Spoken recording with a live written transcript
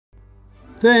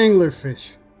The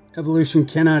anglerfish. Evolution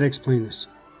cannot explain this.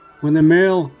 When the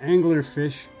male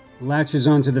anglerfish latches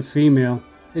onto the female,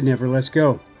 it never lets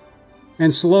go.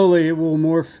 And slowly it will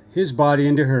morph his body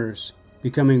into hers,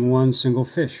 becoming one single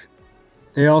fish.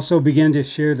 They also begin to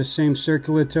share the same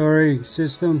circulatory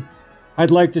system.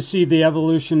 I'd like to see the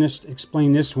evolutionist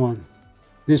explain this one.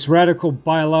 This radical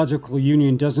biological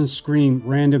union doesn't scream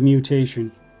random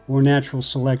mutation or natural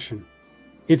selection.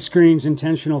 It screams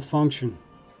intentional function.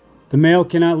 The male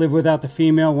cannot live without the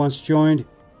female once joined.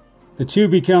 The two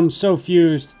become so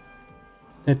fused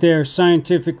that they are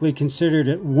scientifically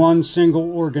considered one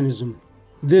single organism.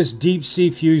 This deep sea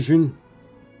fusion,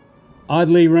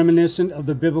 oddly reminiscent of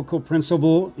the biblical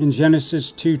principle in Genesis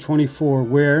 2:24,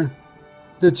 where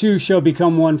the two shall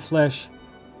become one flesh,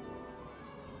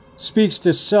 speaks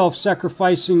to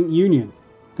self-sacrificing union.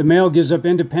 The male gives up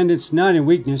independence not in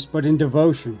weakness, but in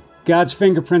devotion. God's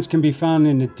fingerprints can be found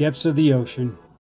in the depths of the ocean.